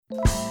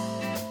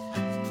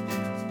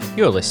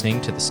You're listening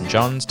to the St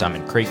John's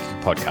Diamond Creek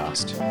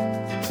podcast.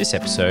 This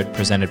episode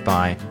presented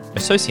by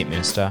Associate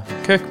Minister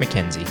Kirk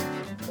McKenzie.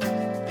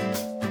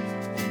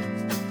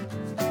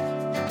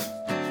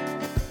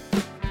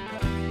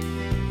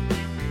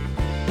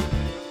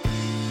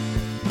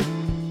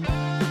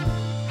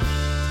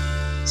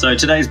 So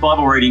today's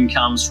Bible reading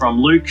comes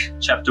from Luke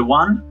chapter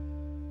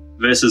 1,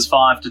 verses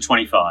 5 to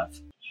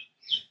 25.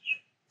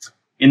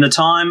 In the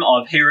time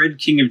of Herod,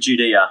 king of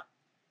Judea,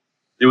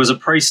 there was a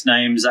priest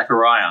named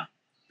Zechariah,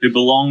 who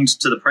belonged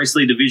to the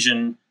priestly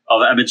division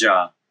of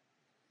Abijah.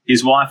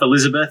 His wife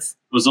Elizabeth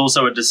was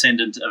also a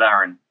descendant of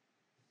Aaron.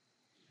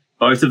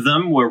 Both of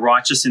them were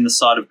righteous in the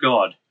sight of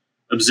God,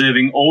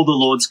 observing all the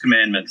Lord's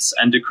commandments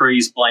and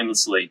decrees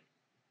blamelessly.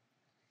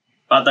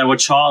 But they were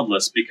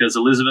childless because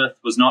Elizabeth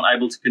was not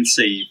able to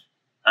conceive,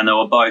 and they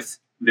were both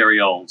very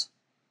old.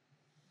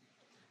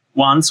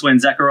 Once, when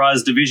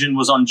Zechariah's division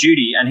was on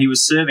duty and he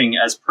was serving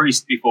as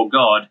priest before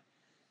God,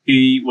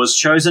 he was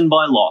chosen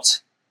by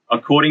lot,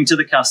 according to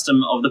the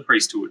custom of the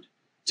priesthood,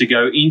 to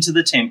go into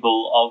the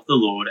temple of the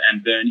Lord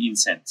and burn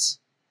incense.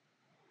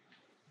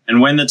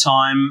 And when the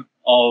time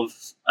of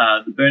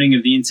the burning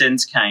of the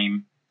incense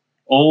came,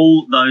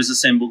 all those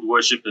assembled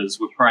worshippers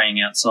were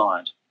praying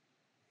outside.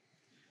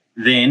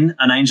 Then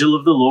an angel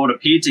of the Lord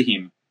appeared to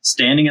him,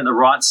 standing at the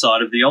right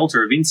side of the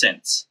altar of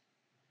incense.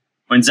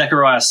 When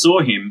Zechariah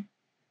saw him,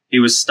 he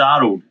was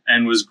startled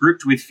and was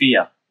gripped with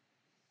fear.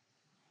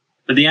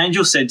 But the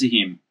angel said to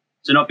him,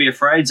 "Do not be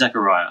afraid,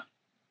 Zechariah.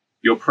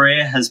 Your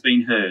prayer has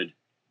been heard.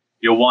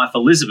 Your wife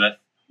Elizabeth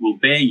will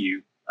bear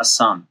you a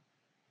son,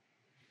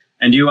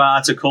 and you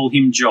are to call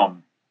him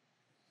John.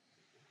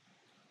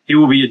 He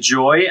will be a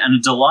joy and a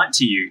delight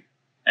to you,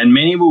 and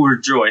many will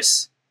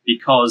rejoice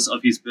because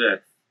of his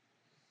birth.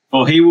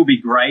 For he will be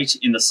great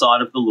in the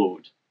sight of the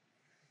Lord.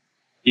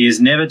 He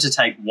is never to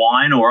take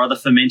wine or other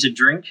fermented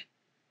drink,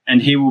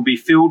 and he will be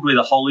filled with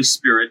the Holy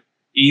Spirit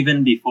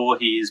even before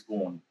he is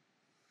born.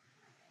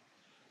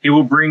 He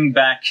will bring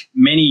back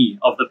many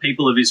of the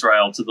people of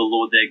Israel to the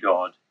Lord their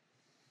God,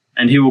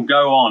 and he will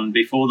go on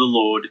before the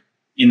Lord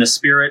in the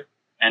spirit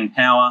and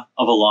power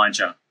of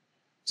Elijah,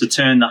 to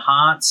turn the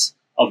hearts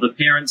of the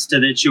parents to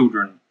their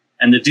children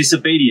and the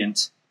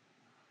disobedient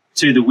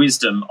to the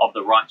wisdom of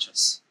the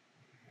righteous,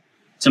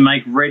 to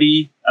make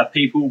ready a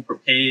people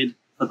prepared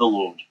for the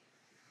Lord."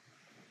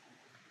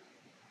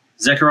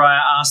 Zechariah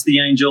asked the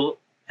angel,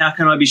 "How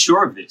can I be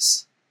sure of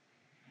this?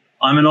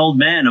 I'm an old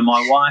man and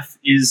my wife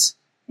is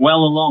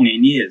well along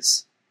in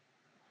years."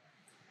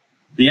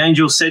 The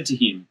angel said to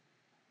him,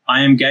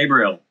 "I am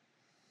Gabriel.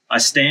 I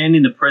stand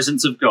in the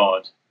presence of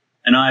God,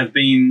 and I have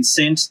been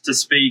sent to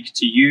speak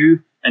to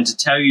you and to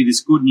tell you this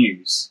good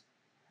news.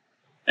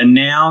 And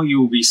now you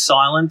will be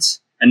silent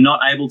and not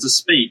able to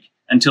speak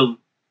until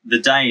the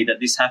day that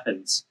this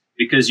happens,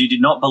 because you did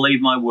not believe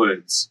my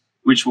words,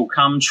 which will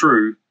come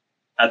true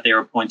at their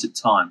appointed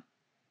time."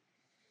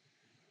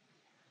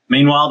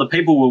 Meanwhile, the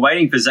people were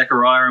waiting for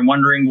Zechariah and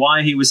wondering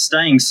why he was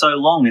staying so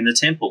long in the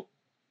temple.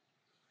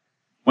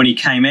 When he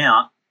came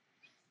out,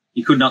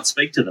 he could not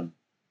speak to them.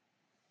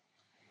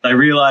 They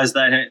realized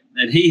that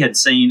he had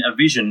seen a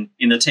vision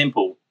in the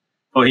temple,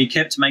 for he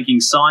kept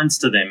making signs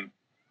to them,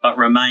 but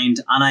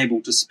remained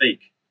unable to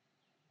speak.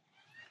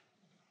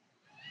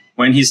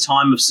 When his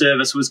time of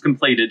service was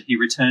completed, he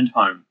returned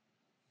home.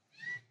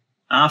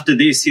 After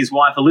this, his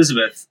wife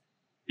Elizabeth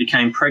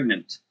became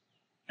pregnant,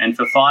 and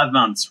for 5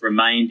 months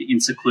remained in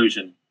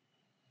seclusion.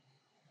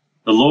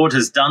 "The Lord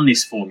has done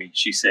this for me,"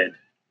 she said.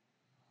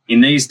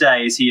 "In these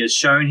days he has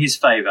shown his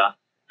favour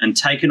and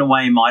taken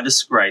away my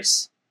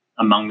disgrace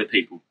among the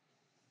people."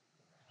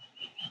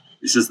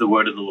 This is the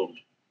word of the Lord.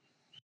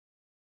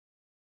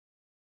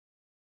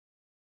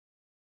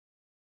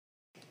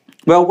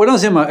 Well, when I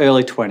was in my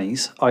early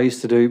 20s, I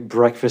used to do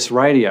breakfast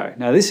radio.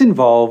 Now, this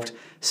involved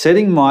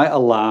setting my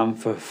alarm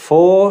for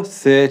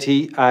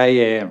 4:30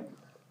 a.m.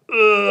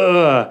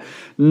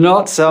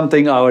 Not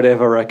something I would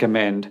ever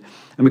recommend.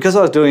 And because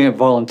I was doing it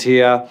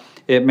volunteer,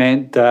 it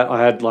meant that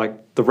I had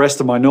like the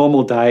rest of my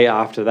normal day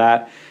after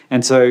that.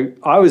 And so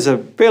I was a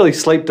fairly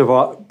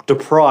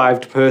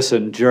sleep-deprived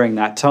person during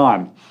that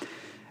time.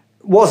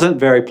 Wasn't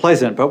very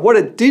pleasant, but what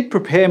it did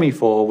prepare me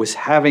for was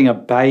having a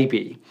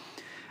baby.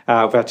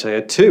 I've actually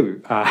had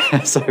 2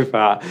 so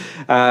far.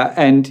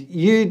 And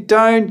you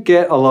don't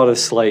get a lot of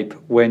sleep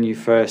when you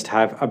first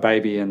have a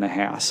baby in the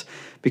house,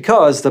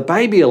 because the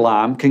baby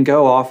alarm can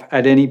go off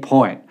at any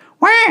point.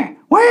 Wah,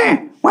 wah,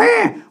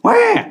 wah,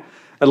 wah.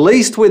 At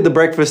least with the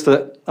breakfast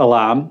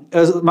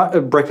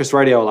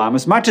radio alarm,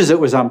 as much as it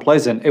was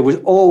unpleasant, it was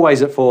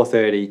always at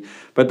 4:30.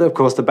 But of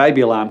course, the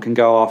baby alarm can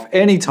go off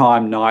any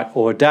time, night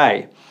or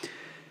day.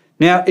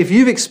 Now, if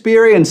you've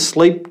experienced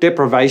sleep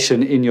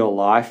deprivation in your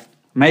life,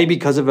 maybe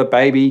because of a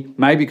baby,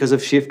 maybe because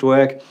of shift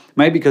work,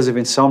 maybe because of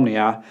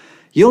insomnia,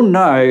 you'll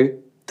know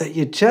that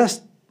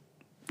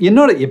you're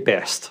not at your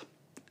best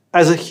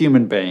as a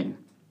human being.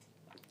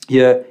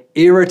 You're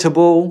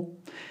irritable,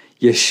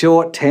 you're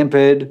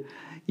short-tempered,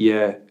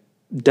 you're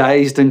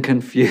dazed and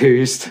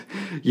confused,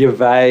 you're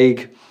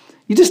vague,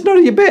 you're just not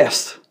at your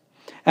best.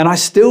 And I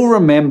still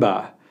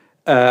remember,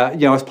 I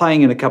was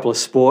playing in a couple of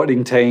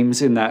sporting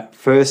teams in that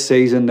first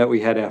season that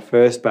we had our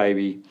first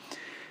baby.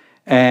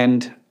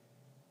 And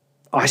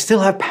I still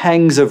have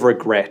pangs of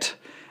regret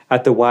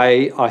at the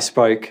way I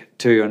spoke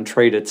to and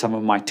treated some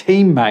of my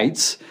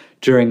teammates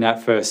during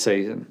that first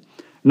season.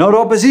 Not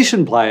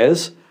opposition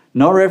players,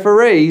 not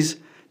referees,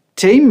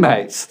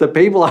 teammates, the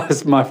people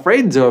my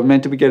friends who I'm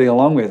meant to be getting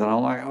along with. And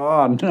I'm like,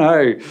 oh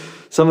no.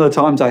 Some of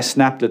the times I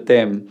snapped at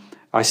them,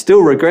 I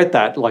still regret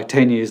that like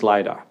 10 years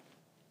later.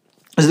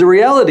 Because the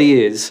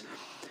reality is,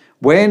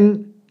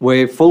 when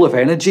we're full of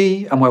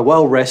energy and we're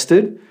well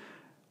rested,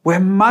 we're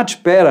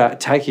much better at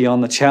taking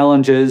on the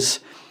challenges,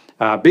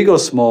 big or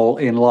small,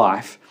 in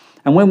life.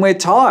 And when we're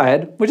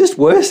tired, we're just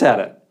worse at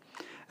it.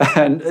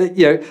 And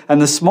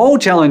and the small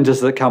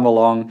challenges that come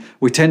along,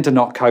 we tend to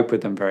not cope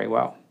with them very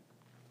well.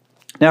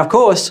 Now, of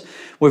course,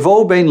 we've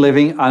all been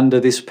living under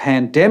this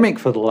pandemic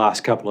for the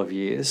last couple of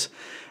years,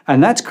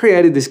 and that's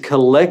created this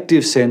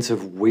collective sense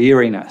of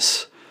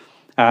weariness.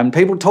 And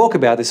people talk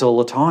about this all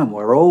the time.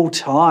 We're all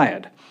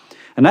tired.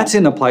 And that's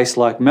in a place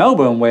like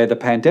Melbourne, where the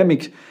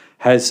pandemic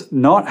has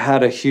not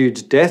had a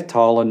huge death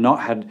toll and not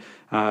had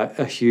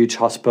a huge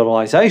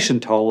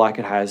hospitalisation toll like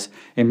it has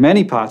in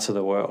many parts of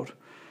the world.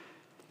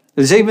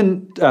 There's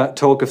even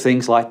talk of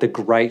things like the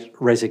Great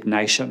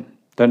Resignation.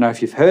 Don't know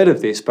if you've heard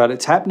of this, but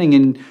it's happening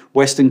in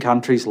Western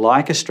countries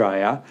like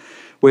Australia,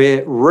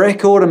 where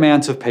record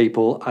amounts of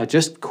people are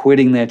just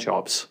quitting their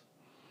jobs,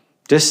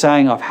 just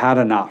saying, I've had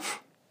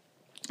enough.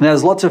 Now,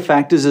 there's lots of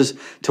factors as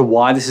to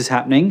why this is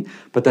happening,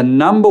 but the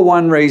number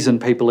one reason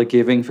people are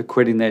giving for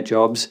quitting their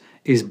jobs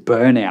is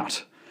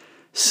burnout,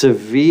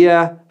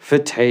 severe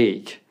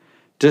fatigue,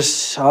 just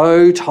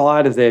so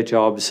tired of their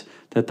jobs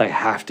that they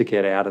have to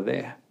get out of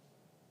there.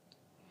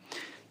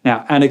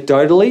 Now,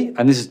 anecdotally,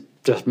 and this is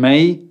just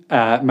me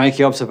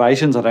making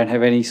observations, I don't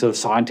have any sort of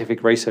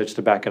scientific research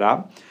to back it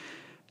up,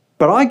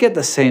 but I get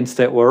the sense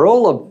that we're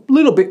all a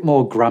little bit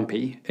more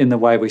grumpy in the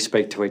way we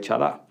speak to each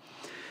other.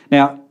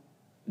 Now,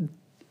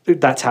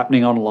 that's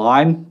happening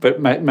online, but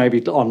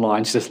maybe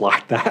online's just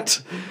like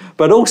that,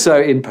 but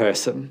also in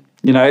person.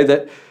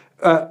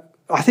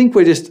 I think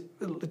we're just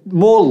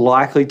more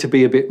likely to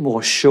be a bit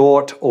more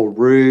short or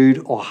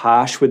rude or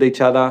harsh with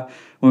each other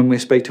when we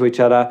speak to each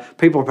other.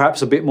 People are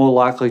perhaps a bit more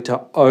likely to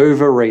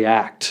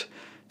overreact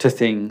to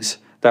things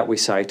that we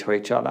say to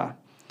each other.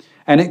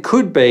 And it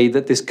could be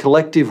that this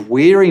collective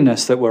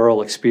weariness that we're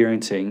all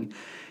experiencing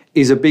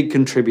is a big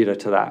contributor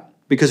to that.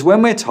 Because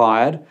when we're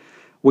tired,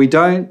 we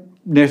don't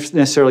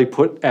necessarily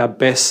put our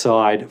best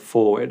side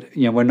forward.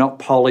 We're not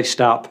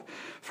polished up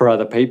for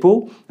other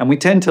people, and we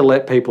tend to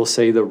let people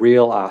see the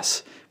real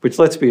us, which,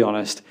 let's be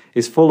honest,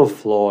 is full of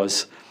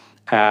flaws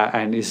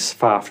and is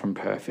far from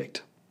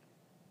perfect.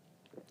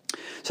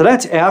 So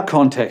that's our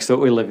context that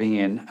we're living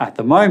in at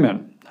the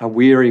moment, a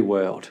weary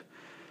world.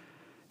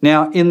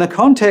 Now, in the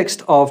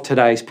context of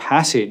today's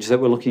passage that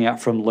we're looking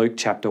at from Luke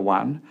chapter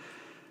 1,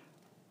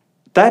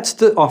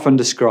 that's often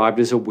described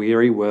as a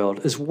weary world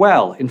as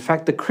well. In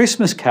fact, the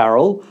Christmas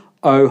carol,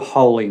 O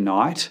Holy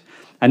Night,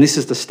 and this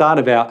is the start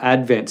of our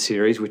Advent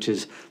series, which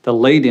is the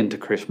lead into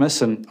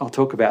Christmas, and I'll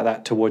talk about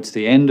that towards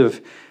the end of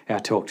our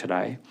talk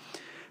today.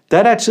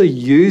 That actually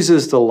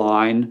uses the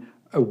line,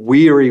 a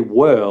weary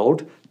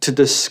world, to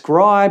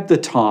describe the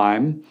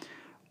time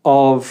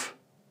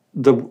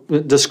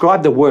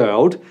describe the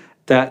world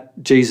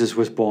that Jesus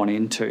was born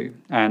into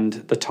and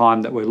the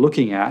time that we're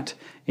looking at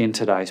in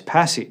today's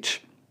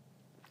passage.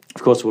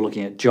 Of course, we're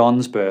looking at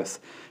John's birth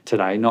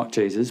today, not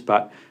Jesus,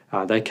 but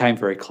they came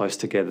very close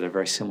together at a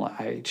very similar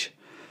age.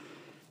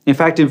 In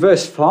fact, in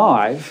verse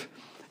 5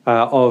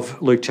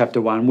 of Luke chapter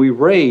 1, we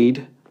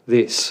read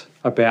this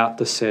about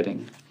the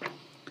setting.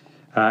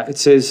 It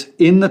says,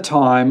 in the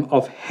time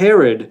of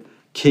Herod,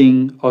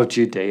 king of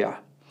Judea.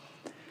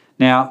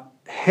 Now,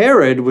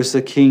 Herod was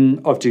the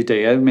king of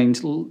Judea. It means,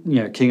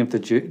 king of the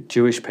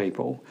Jewish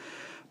people.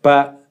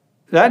 But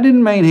that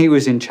didn't mean he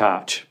was in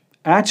charge.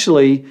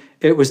 Actually,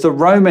 it was the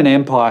Roman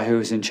Empire who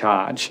was in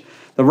charge.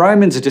 The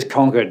Romans had just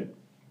conquered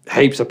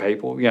heaps of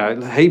people,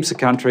 heaps of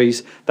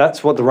countries.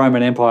 That's what the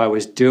Roman Empire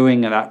was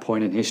doing at that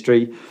point in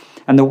history.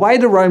 And the way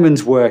the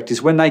Romans worked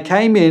is when they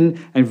came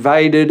in,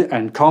 invaded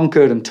and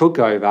conquered and took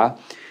over,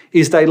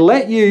 is they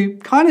let you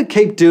kind of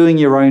keep doing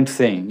your own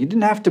thing. You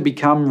didn't have to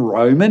become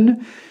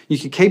Roman. You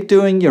could keep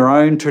doing your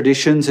own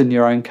traditions and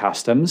your own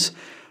customs,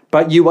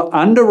 but you were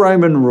under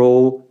Roman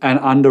rule and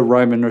under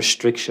Roman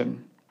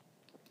restriction.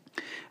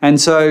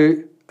 And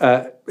so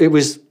it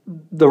was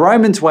the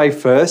Romans' way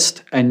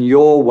first and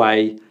your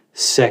way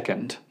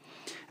second.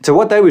 So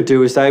what they would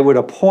do is they would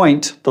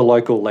appoint the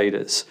local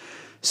leaders.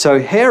 So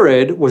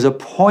Herod was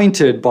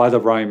appointed by the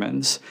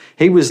Romans.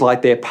 He was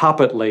like their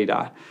puppet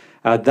leader.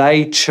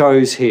 They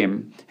chose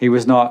him. He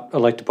was not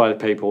elected by the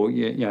people,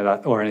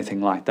 or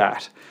anything like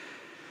that.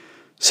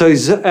 So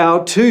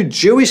our two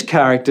Jewish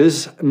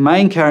characters,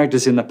 main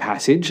characters in the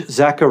passage,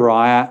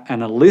 Zachariah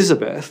and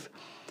Elizabeth,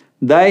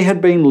 they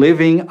had been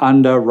living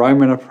under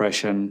Roman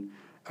oppression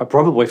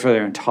probably for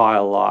their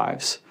entire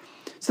lives.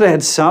 So they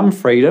had some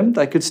freedom.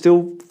 They could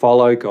still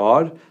follow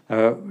God.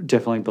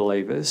 definitely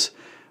believers,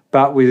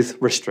 but with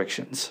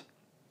restrictions.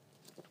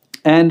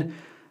 And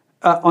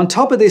on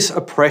top of this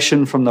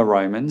oppression from the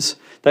Romans,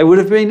 they would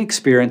have been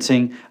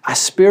experiencing a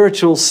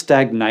spiritual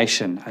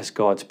stagnation as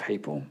God's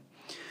people.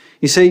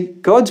 You see,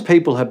 God's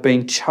people have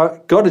been,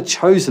 God had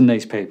chosen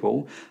these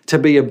people to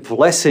be a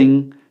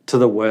blessing to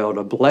the world,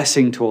 a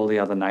blessing to all the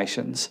other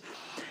nations.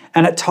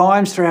 And at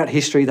times throughout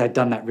history, they'd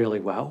done that really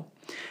well.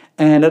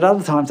 And at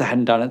other times, they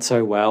hadn't done it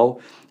so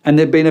well. And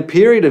there'd been a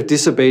period of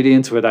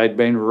disobedience where they'd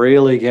been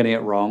really getting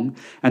it wrong.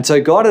 And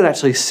so God had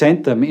actually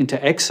sent them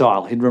into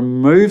exile. He'd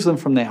removed them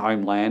from their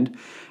homeland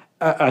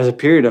as a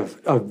period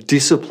of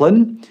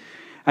discipline.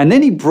 And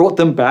then he brought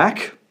them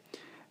back.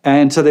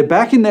 And so they're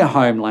back in their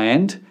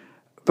homeland.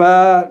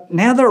 But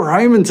now the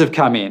Romans have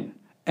come in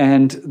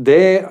and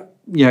they're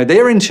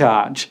in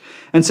charge.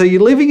 And so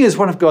you're living as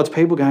one of God's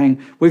people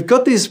going, we've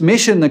got this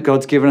mission that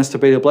God's given us to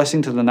be a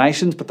blessing to the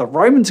nations, but the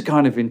Romans are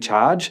kind of in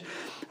charge.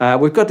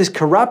 We've got this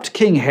corrupt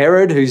King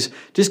Herod who's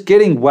just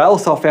getting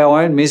wealth off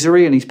our own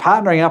misery, and he's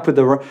partnering up with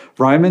the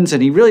Romans,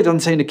 and he really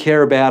doesn't seem to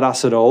care about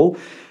us at all.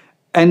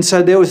 And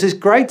so there was this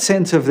great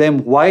sense of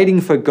them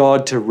waiting for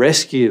God to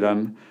rescue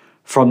them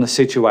from the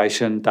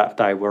situation that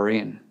they were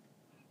in.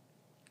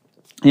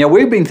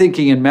 We've been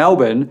thinking in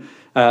Melbourne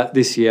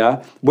this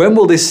year, when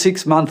will this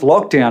 6-month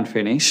lockdown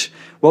finish?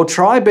 Well,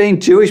 try being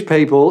Jewish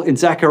people in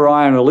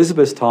Zechariah and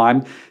Elizabeth's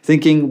time,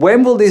 thinking,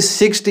 when will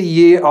this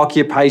 60-year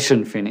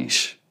occupation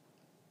finish?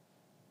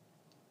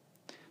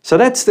 So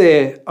that's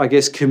their,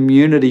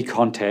 community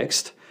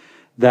context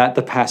that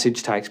the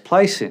passage takes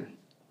place in.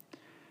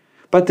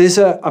 But there's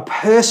a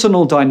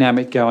personal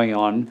dynamic going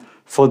on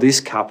for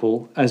this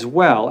couple as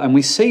well, and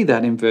we see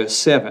that in verse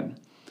 7.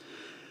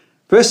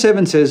 Verse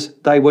 7 says,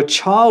 they were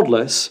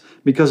childless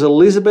because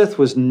Elizabeth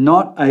was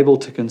not able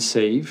to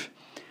conceive,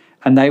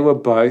 and they were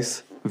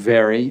both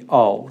very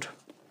old.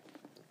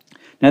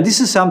 Now,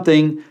 this is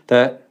something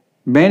that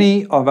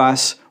many of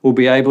us will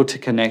be able to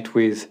connect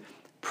with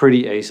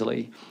pretty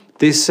easily.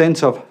 This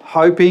sense of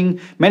hoping.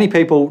 Many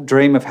people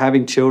dream of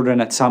having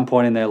children at some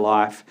point in their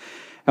life,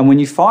 and when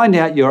you find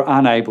out you're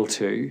unable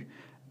to,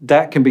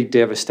 that can be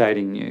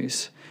devastating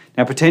news.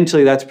 Now,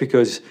 potentially that's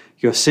because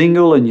you're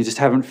single and you just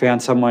haven't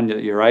found someone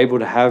that you're able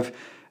to have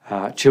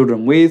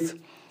children with.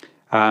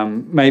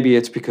 Maybe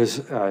it's because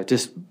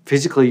just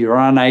physically you're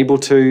unable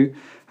to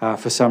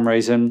for some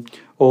reason,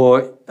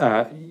 or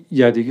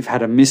you've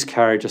had a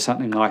miscarriage or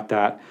something like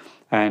that,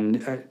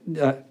 and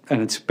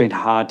it's been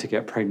hard to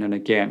get pregnant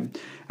again.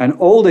 And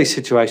all these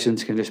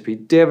situations can just be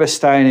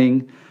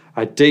devastating,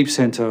 a deep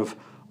sense of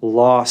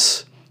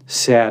loss,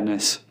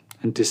 sadness,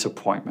 and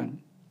disappointment.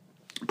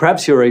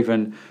 Perhaps you're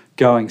even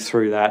going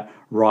through that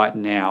right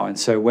now. And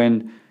so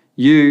when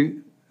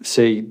you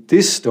see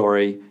this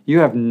story, you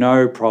have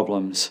no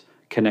problems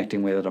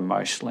connecting with it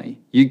emotionally.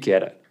 You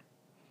get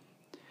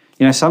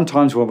it.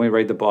 Sometimes when we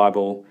read the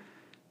Bible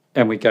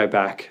and we go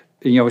back,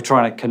 we're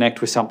trying to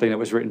connect with something that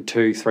was written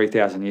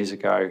 2,000-3,000 years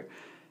ago,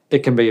 it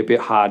can be a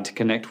bit hard to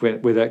connect with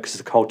it because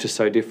the culture's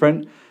so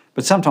different.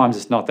 But sometimes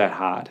it's not that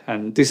hard.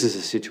 And this is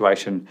a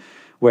situation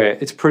where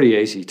it's pretty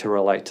easy to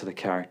relate to the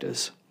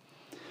characters.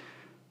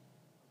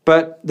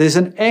 But there's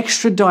an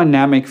extra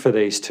dynamic for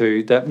these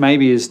two that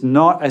maybe is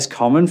not as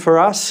common for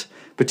us,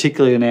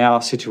 particularly in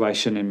our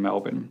situation in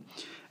Melbourne.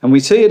 And we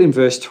see it in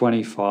verse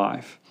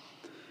 25.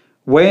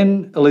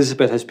 When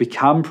Elizabeth has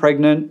become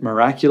pregnant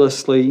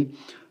miraculously,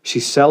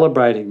 she's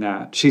celebrating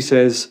that. She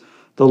says,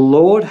 "The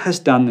Lord has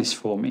done this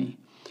for me.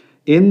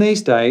 In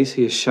these days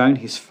he has shown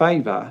his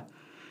favour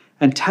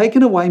and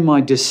taken away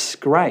my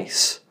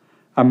disgrace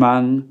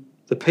among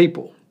the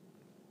people."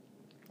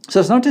 So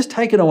it's not just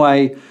taken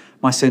away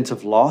my sense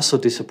of loss or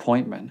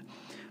disappointment,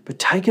 but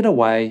taken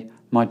away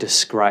my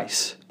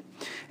disgrace.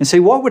 And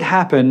see, what would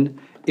happen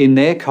in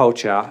their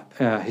culture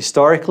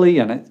historically,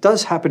 and it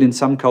does happen in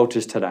some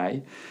cultures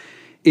today,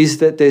 is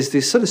that there's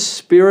this sort of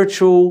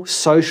spiritual,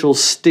 social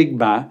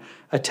stigma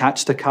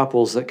attached to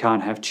couples that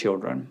can't have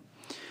children.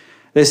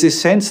 There's this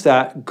sense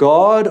that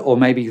God, or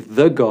maybe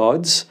the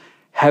gods,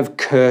 have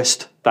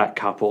cursed that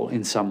couple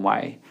in some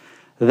way.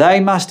 They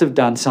must have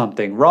done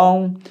something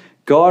wrong.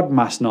 God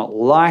must not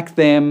like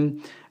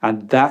them,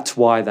 and that's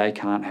why they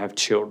can't have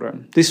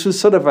children. This was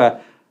sort of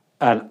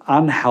an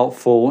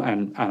unhelpful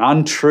and an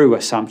untrue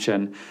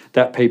assumption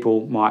that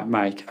people might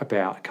make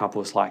about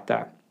couples like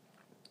that,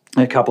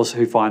 couples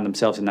who find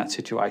themselves in that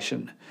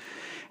situation.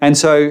 And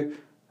so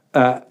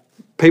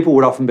people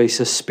would often be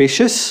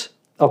suspicious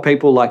of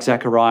people like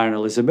Zechariah and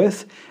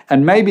Elizabeth,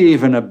 and maybe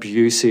even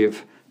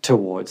abusive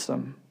towards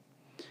them.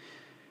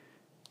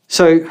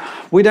 So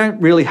we don't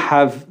really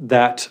have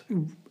that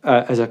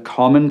as a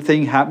common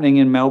thing happening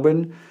in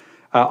Melbourne.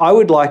 I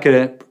would like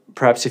it,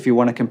 perhaps if you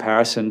want a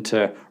comparison,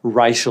 to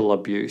racial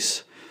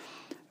abuse.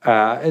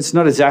 It's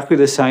not exactly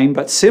the same,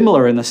 but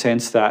similar in the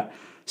sense that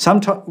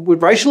sometimes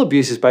racial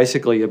abuse is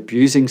basically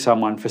abusing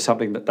someone for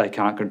something that they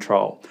can't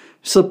control.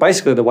 So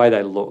basically the way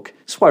they look.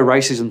 That's why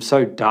racism is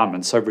so dumb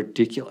and so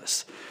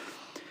ridiculous.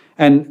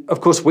 And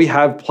of course, we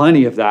have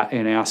plenty of that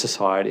in our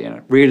society, and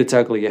it reared its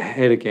ugly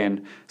head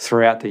again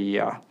throughout the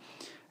year.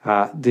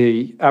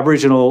 The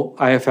Aboriginal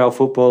AFL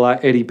footballer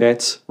Eddie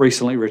Betts,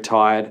 recently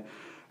retired,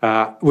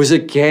 was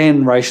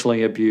again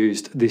racially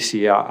abused this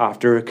year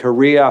after a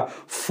career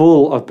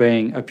full of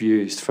being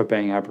abused for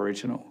being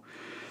Aboriginal.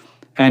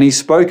 And he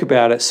spoke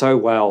about it so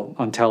well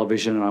on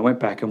television, and I went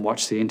back and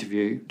watched the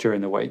interview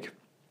during the week.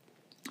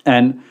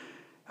 And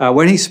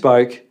when he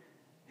spoke,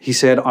 he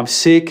said, "I'm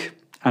sick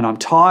and I'm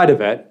tired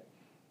of it.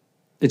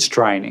 It's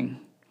draining."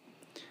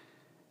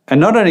 And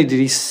not only did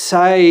he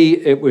say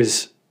it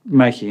was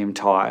making him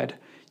tired,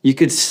 you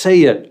could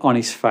see it on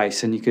his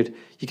face and you could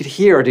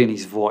hear it in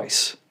his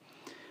voice.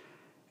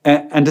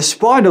 And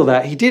despite all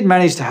that, he did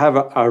manage to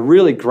have a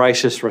really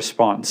gracious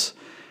response.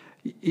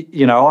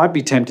 You know, I'd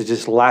be tempted to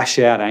just lash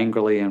out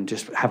angrily and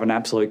just have an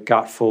absolute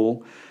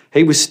gutful.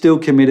 He was still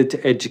committed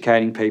to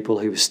educating people.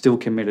 He was still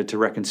committed to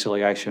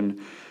reconciliation,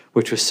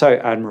 which was so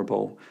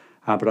admirable.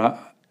 So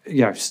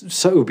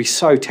it would be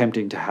so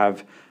tempting to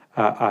have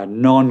a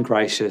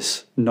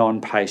non-gracious,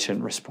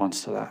 non-patient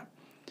response to that.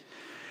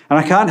 And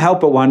I can't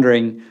help but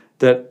wondering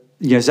that,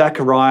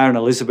 Zachariah and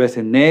Elizabeth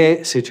in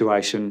their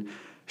situation,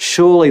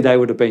 surely they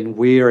would have been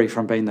weary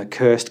from being the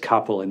cursed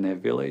couple in their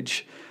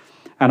village.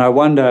 And I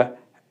wonder,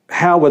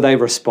 how were they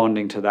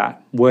responding to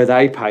that? Were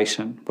they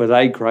patient? Were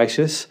they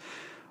gracious?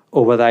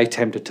 Or were they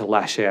tempted to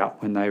lash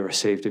out when they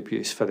received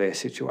abuse for their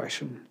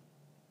situation?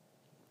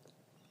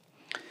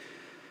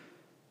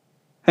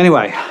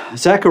 Anyway,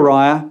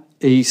 Zachariah,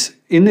 he's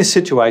in this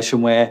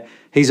situation where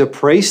he's a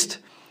priest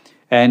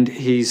and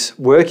he's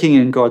working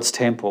in God's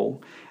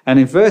temple. And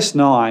in verse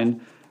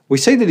 9, we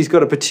see that he's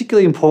got a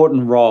particularly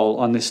important role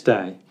on this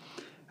day.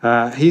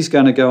 He's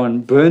going to go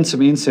and burn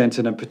some incense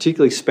in a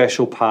particularly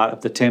special part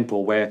of the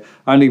temple where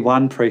only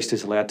one priest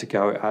is allowed to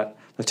go at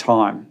the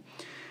time.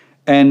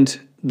 And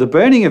the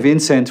burning of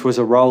incense was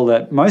a role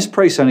that most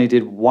priests only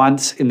did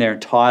once in their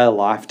entire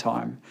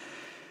lifetime.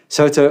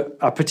 So it's a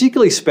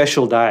particularly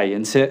special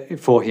day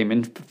for him.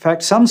 In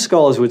fact, some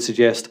scholars would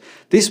suggest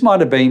this might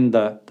have been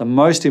the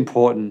most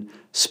important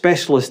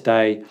specialist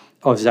day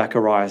of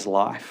Zachariah's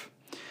life.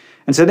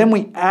 And so then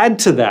we add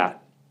to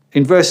that,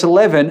 in verse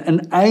 11,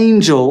 an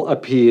angel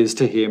appears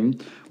to him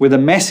with a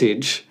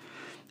message.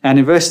 And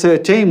in verse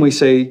 13, we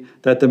see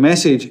that the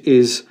message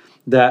is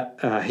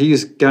that he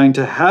is going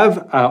to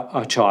have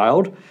a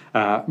child,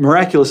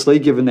 miraculously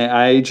given their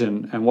age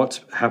and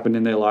what's happened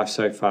in their life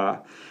so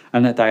far,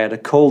 and that they are to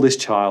call this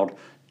child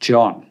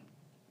John.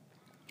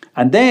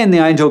 And then the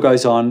angel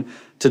goes on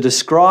to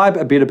describe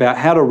a bit about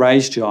how to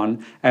raise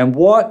John and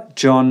what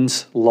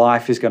John's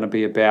life is going to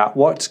be about,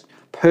 what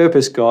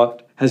purpose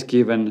God has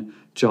given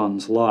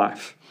John's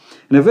life.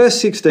 And in verse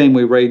 16,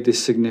 we read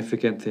this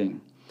significant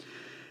thing.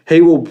 He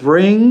will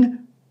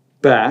bring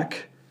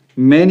back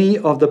many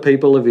of the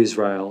people of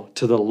Israel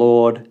to the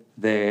Lord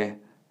their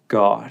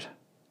God.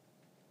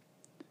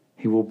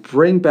 He will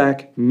bring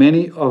back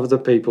many of the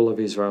people of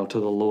Israel to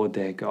the Lord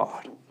their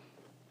God.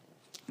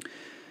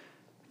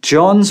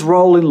 John's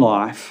role in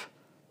life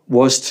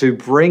was to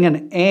bring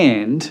an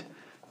end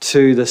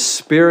to the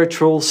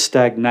spiritual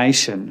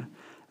stagnation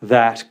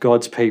that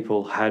God's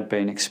people had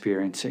been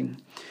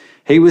experiencing.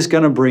 He was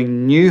going to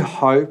bring new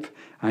hope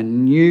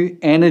and new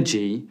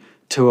energy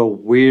to a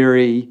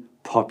weary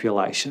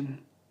population.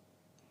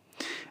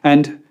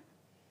 And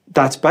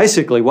that's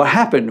basically what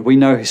happened. We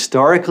know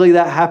historically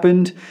that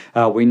happened.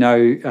 We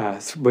know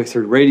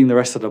through reading the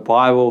rest of the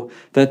Bible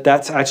that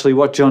that's actually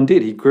what John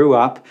did. He grew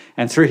up,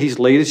 and through his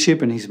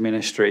leadership and his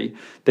ministry,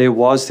 there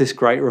was this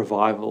great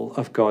revival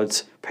of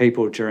God's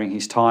people during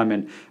his time.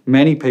 And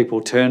many people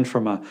turned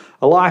from a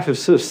life of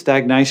sort of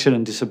stagnation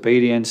and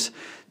disobedience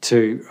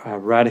to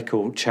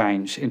radical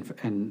change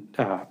and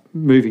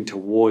moving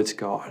towards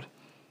God.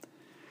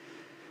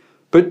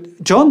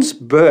 But John's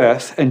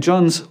birth and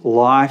John's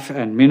life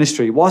and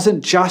ministry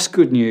wasn't just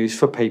good news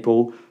for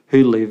people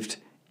who lived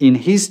in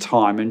his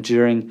time and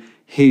during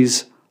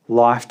his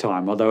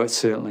lifetime, although it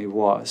certainly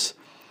was.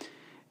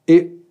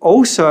 It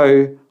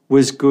also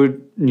was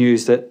good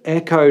news that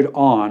echoed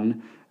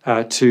on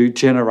to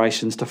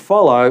generations to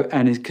follow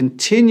and is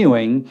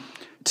continuing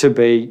to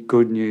be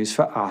good news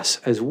for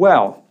us as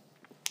well.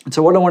 And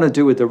so what I want to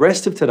do with the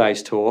rest of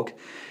today's talk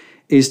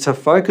is to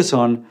focus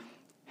on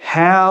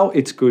how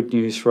it's good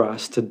news for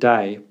us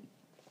today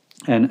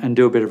and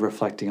do a bit of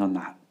reflecting on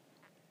that.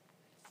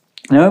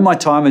 Now, in my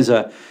time as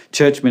a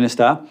church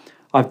minister,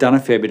 I've done a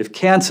fair bit of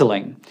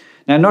counselling.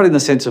 Now, not in the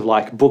sense of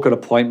like book an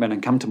appointment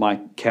and come to my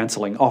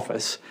counselling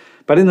office,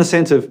 but in the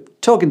sense of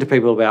talking to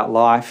people about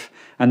life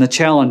and the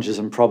challenges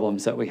and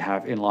problems that we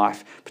have in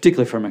life,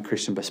 particularly from a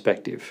Christian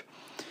perspective.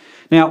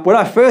 Now, when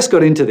I first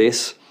got into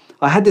this,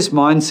 I had this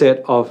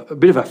mindset of a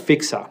bit of a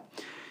fixer.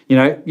 You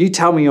know, you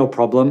tell me your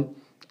problem,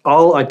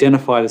 I'll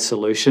identify the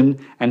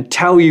solution and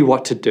tell you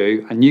what to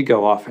do, and you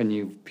go off and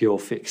you're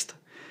fixed.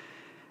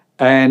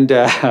 And so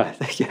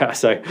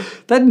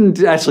that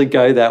didn't actually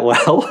go that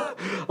well.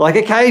 Like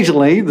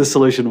occasionally the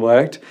solution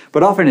worked,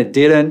 but often it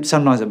didn't.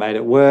 Sometimes it made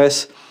it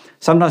worse.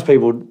 Sometimes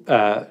people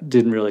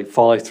didn't really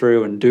follow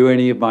through and do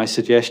any of my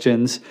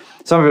suggestions.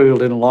 Some people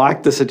didn't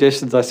like the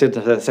suggestions I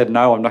said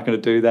no, I'm not going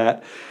to do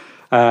that.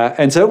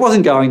 And so it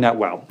wasn't going that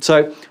well.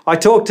 So I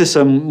talked to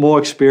some more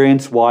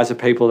experienced, wiser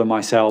people than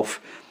myself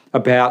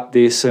about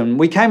this, and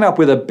we came up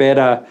with a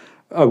better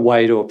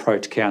way to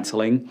approach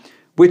counselling,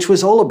 which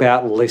was all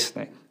about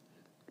listening.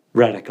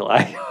 Radical,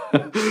 eh?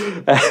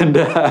 And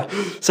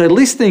so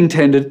listening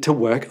tended to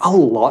work a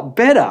lot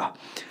better.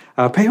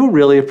 People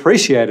really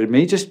appreciated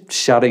me just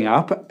shutting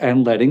up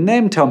and letting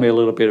them tell me a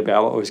little bit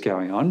about what was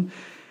going on,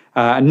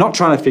 and not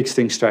trying to fix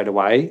things straight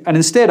away, and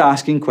instead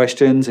asking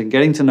questions and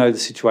getting to know the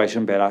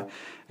situation better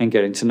and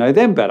getting to know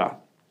them better.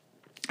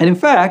 And in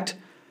fact,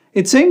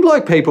 it seemed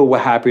like people were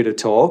happy to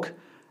talk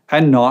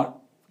and not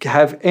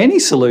have any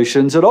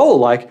solutions at all.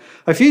 Like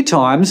a few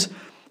times,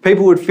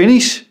 people would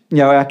finish,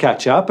 our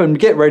catch up and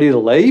get ready to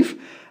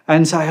leave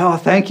and say, "Oh,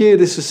 thank you.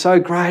 This was so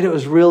great. It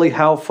was really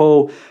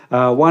helpful.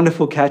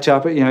 Wonderful catch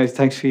up.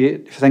 Thanks for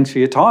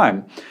your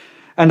time,"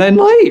 and then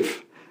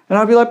leave. And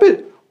I'd be like,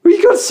 "But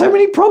you've got so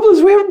many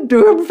problems. We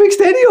haven't fixed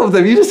any of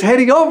them. You're just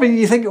heading off, and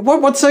you think,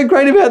 what's so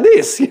great about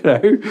this?"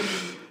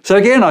 So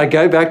again, I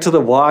go back to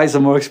the wise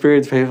and more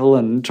experienced people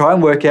and try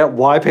and work out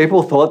why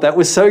people thought that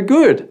was so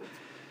good,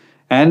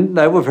 and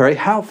they were very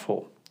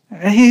helpful.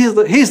 And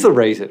here's the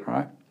reason,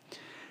 right?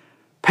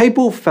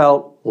 People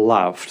felt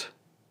loved,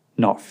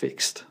 not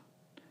fixed.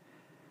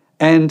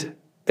 And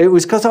it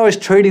was because I was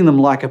treating them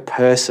like a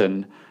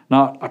person,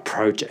 not a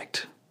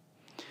project.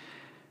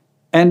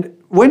 And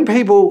when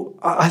people,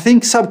 I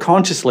think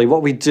subconsciously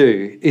what we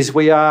do is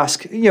we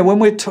ask, when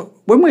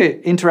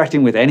we're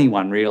interacting with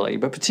anyone really,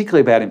 but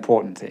particularly about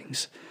important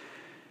things,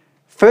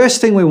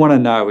 first thing we want to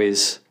know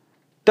is,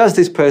 does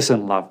this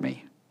person love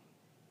me?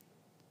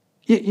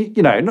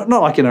 Not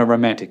like in a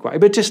romantic way,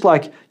 but just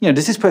like,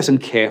 does this person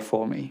care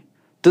for me?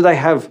 Do they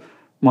have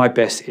my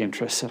best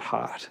interests at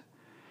heart?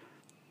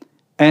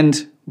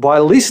 And by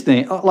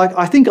listening,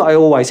 I think I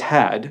always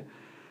had,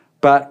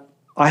 but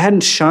I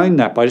hadn't shown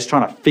that by just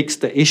trying to fix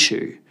the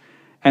issue.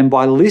 And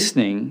by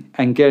listening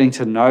and getting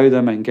to know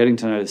them and getting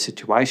to know the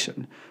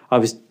situation, I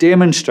was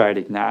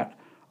demonstrating that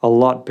a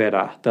lot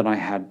better than I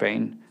had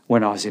been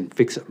when I was in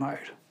fix-it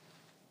mode.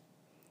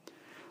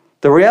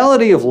 The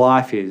reality of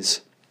life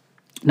is,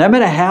 no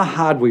matter how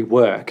hard we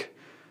work,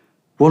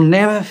 we'll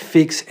never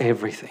fix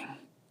everything.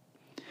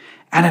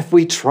 And if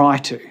we try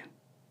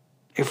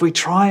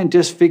and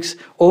just fix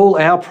all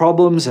our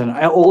problems and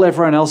all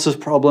everyone else's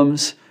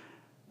problems,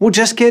 we'll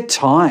just get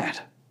tired.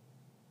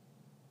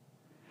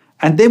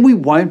 And then we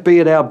won't be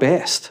at our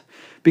best,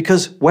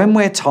 because when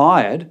we're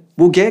tired,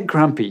 we'll get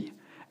grumpy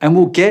and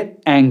we'll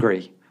get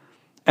angry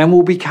and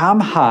we'll become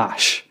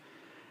harsh,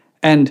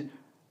 and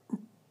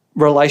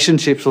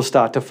relationships will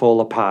start to fall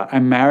apart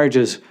and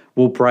marriages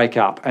will break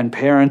up and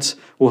parents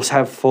will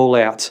have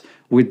fallouts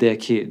with their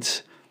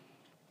kids.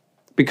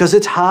 Because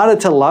it's harder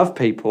to love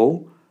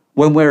people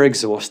when we're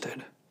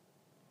exhausted.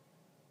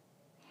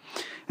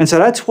 And so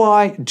that's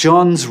why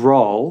John's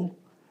role,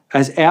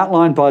 as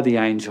outlined by the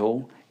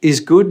angel, is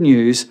good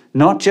news,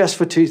 not just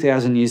for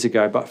 2,000 years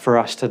ago, but for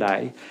us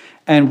today.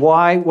 And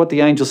why what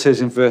the angel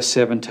says in verse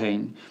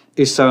 17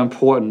 is so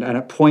important, and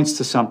it points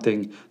to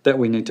something that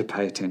we need to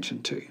pay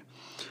attention to.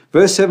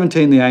 Verse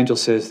 17, the angel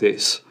says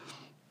this: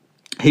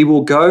 "He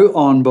will go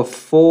on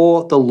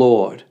before the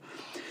Lord."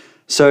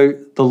 So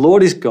the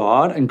Lord is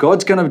God, and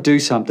God's going to do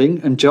something,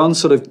 and John's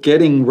sort of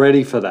getting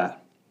ready for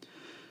that.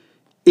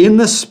 "In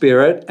the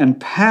spirit and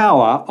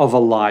power of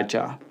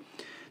Elijah."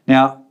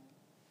 Now,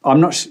 I'm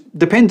not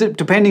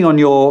depending on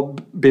your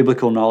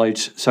biblical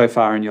knowledge so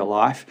far in your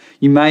life,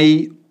 you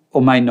may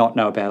or may not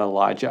know about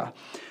Elijah.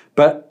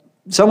 But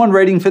someone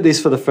reading for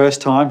this for the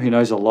first time who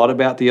knows a lot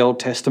about the Old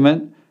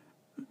Testament,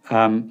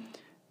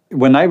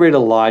 when they read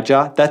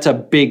Elijah, that's a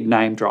big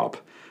name drop.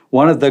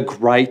 One of the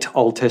great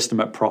Old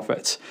Testament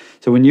prophets.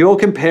 So when you're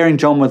comparing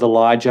John with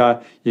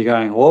Elijah, you're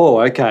going,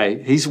 "Oh,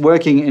 okay, he's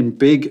working in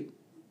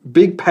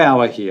big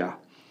power here."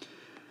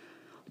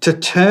 "To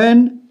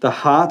turn the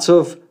hearts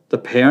of the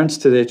parents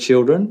to their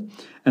children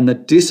and the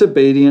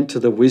disobedient to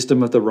the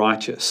wisdom of the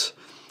righteous."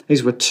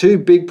 These were two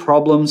big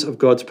problems of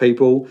God's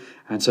people.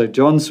 And so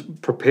John's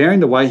preparing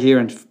the way here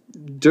and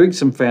doing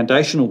some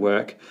foundational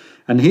work.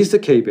 And here's the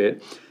key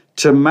bit: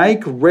 to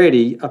make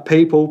ready a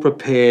people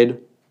prepared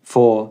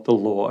for the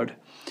Lord.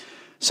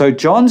 So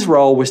John's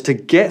role was to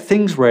get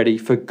things ready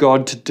for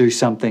God to do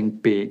something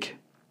big.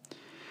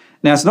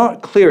 Now, it's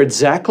not clear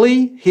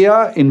exactly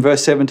here in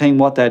verse 17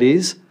 what that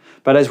is,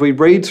 but as we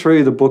read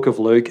through the book of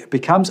Luke, it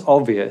becomes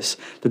obvious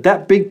that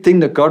that big thing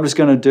that God was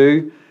going to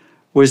do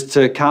was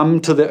to come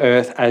to the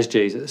earth as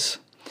Jesus.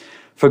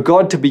 For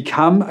God to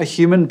become a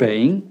human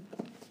being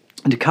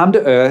and to come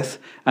to earth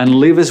and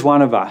live as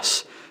one of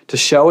us, to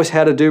show us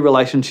how to do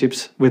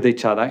relationships with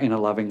each other in a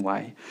loving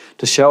way,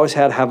 to show us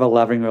how to have a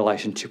loving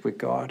relationship with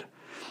God,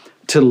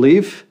 to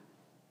live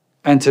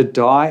and to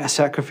die a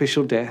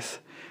sacrificial death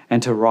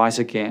and to rise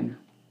again,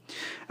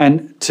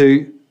 and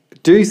to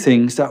do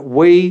things that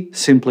we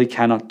simply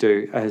cannot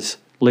do as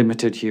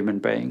limited human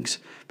beings,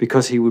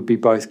 because he would be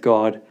both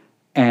God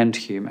and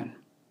human.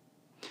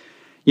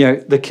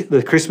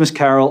 The Christmas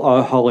carol,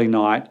 O Holy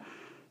Night,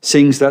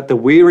 sings that the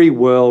weary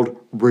world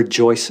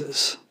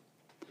rejoices.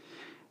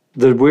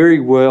 the weary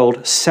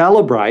world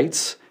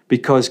celebrates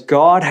because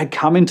God had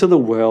come into the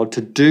world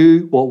to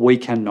do what we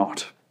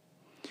cannot,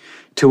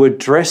 to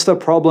address the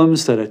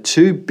problems that are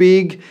too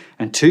big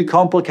and too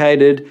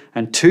complicated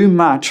and too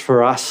much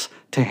for us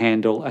to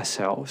handle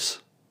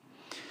ourselves.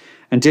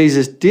 And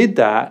Jesus did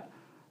that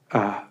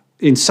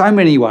in so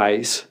many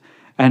ways,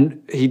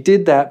 and he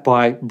did that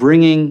by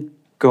bringing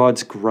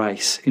God's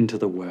grace into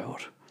the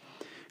world.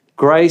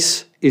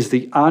 Grace is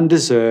the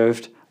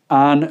undeserved,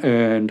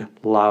 unearned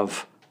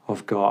love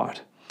of God.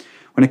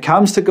 When it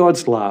comes to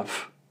God's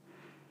love,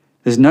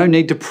 there's no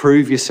need to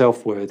prove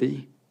yourself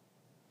worthy.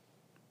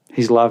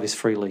 His love is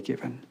freely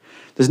given.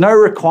 There's no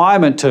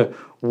requirement to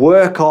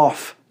work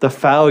off the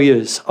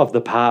failures of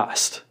the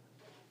past.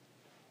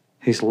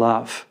 His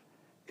love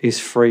is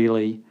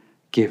freely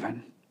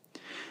given.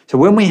 So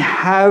when we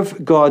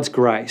have God's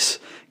grace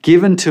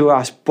given to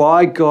us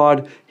by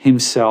God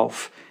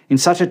himself in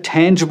such a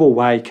tangible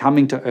way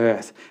coming to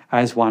earth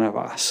as one of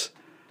us,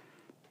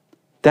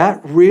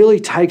 that really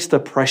takes the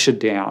pressure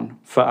down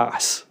for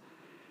us.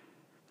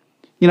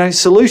 You know,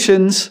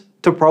 solutions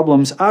to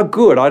problems are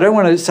good. I don't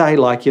want to say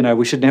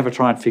we should never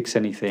try and fix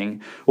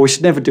anything or we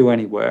should never do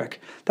any work.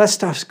 That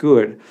stuff's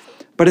good,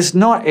 but it's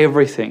not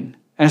everything.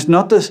 And it's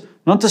not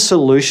the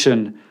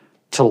solution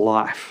to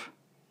life.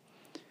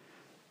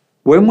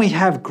 When we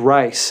have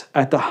grace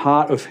at the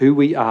heart of who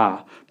we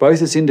are,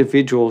 both as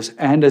individuals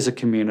and as a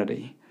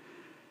community,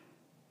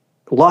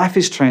 life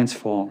is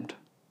transformed.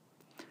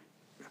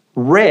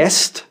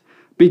 Rest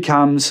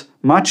becomes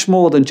much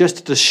more than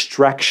just a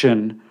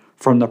distraction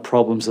from the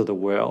problems of the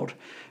world.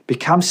 It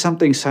becomes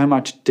something so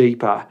much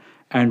deeper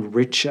and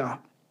richer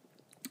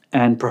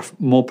and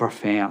more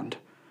profound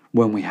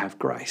when we have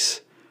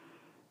grace.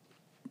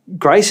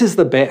 Grace is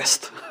the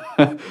best.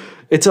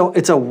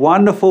 It's a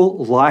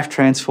wonderful,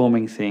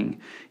 life-transforming thing.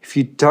 If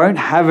you don't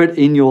have it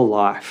in your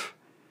life,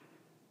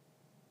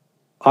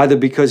 either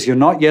because you're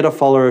not yet a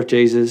follower of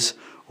Jesus,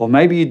 or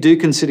maybe you do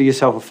consider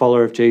yourself a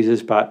follower of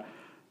Jesus, but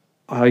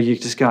you're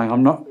just going,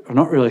 I'm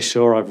not really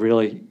sure I've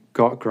really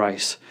got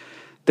grace,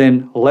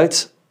 then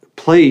let's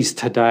please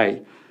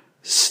today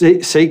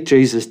seek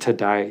Jesus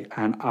today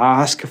and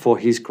ask for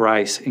his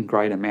grace in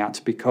great amounts,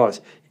 because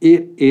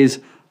it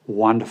is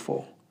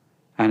wonderful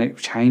and it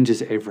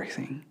changes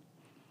everything.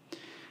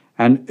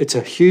 And it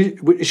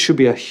should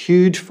be a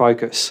huge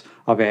focus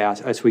of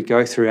ours as we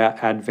go through our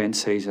Advent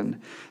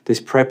season, this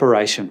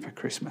preparation for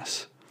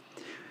Christmas.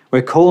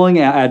 We're calling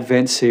our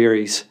Advent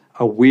series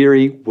A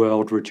Weary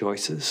World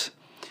Rejoices.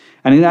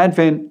 And in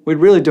Advent, we're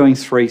really doing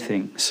three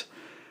things.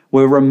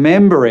 We're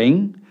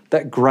remembering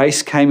that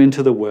grace came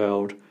into the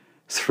world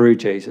through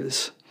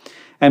Jesus.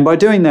 And by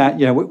doing that,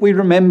 we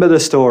remember the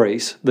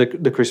stories,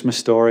 the Christmas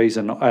stories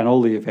and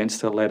all the events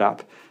that led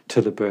up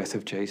to the birth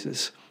of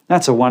Jesus.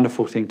 That's a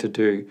wonderful thing to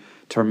do,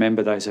 to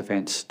remember those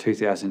events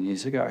 2,000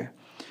 years ago.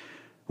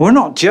 We're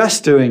not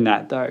just doing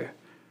that, though,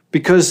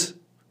 because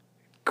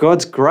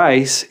God's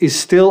grace is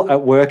still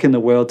at work in the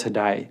world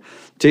today.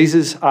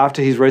 Jesus,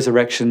 after his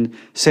resurrection,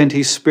 sent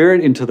his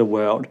Spirit into the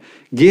world,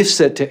 gifts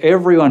it to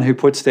everyone who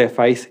puts their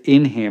faith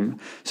in him,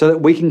 so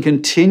that we can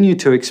continue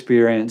to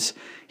experience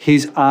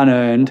his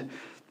unearned,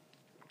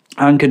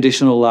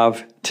 unconditional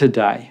love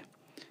today.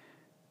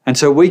 And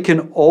so we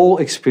can all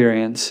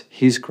experience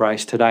his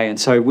grace today. And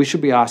so we should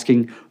be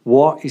asking,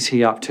 what is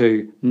he up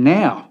to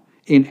now,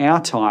 in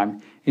our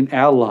time, in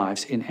our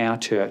lives, in our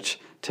church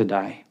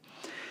today?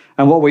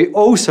 And what we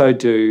also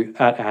do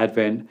at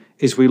Advent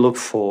is we look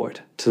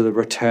forward to the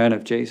return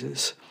of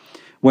Jesus,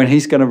 when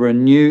he's going to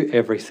renew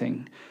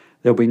everything.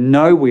 There'll be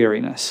no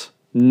weariness,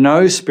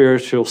 no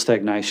spiritual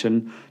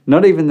stagnation,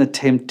 not even the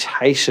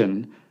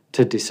temptation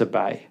to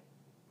disobey.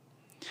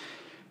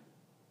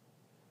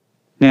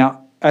 Now,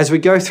 as we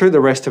go through the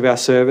rest of our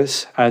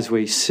service, as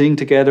we sing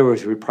together,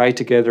 as we pray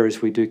together,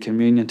 as we do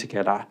communion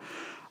together,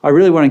 I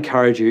really want to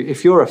encourage you,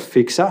 if you're a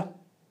fixer,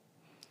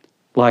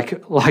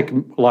 like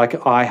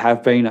I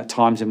have been at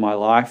times in my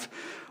life,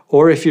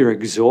 or if you're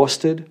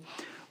exhausted,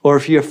 or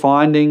if you're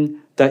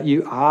finding that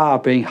you are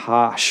being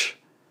harsh,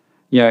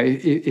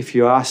 if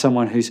you are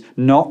someone who's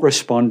not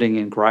responding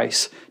in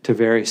grace to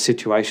various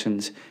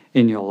situations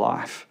in your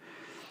life,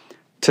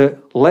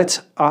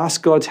 let's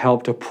ask God's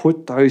help to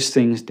put those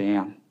things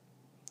down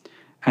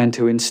and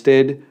to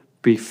instead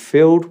be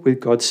filled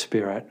with God's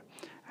Spirit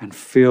and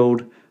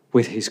filled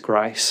with his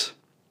grace.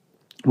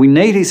 We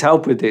need his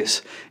help with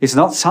this. It's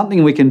not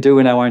something we can do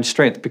in our own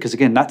strength, because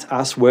again, that's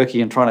us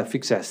working and trying to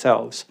fix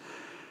ourselves.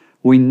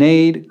 We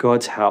need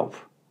God's help.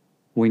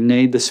 We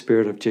need the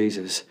Spirit of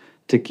Jesus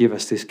to give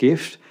us this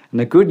gift. And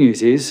the good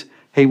news is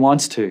he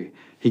wants to.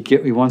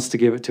 He wants to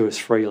give it to us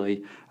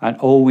freely, and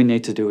all we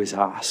need to do is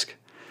ask.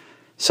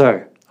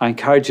 So I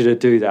encourage you to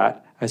do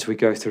that as we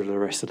go through the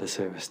rest of the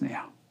service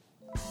now.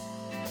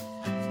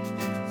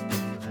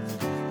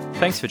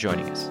 Thanks for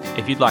joining us.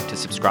 If you'd like to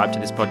subscribe to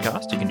this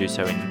podcast, you can do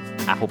so in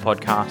Apple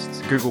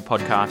Podcasts, Google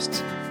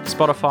Podcasts,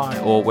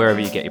 Spotify, or wherever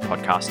you get your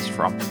podcasts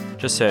from.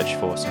 Just search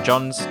for St.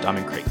 John's,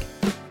 Diamond Creek.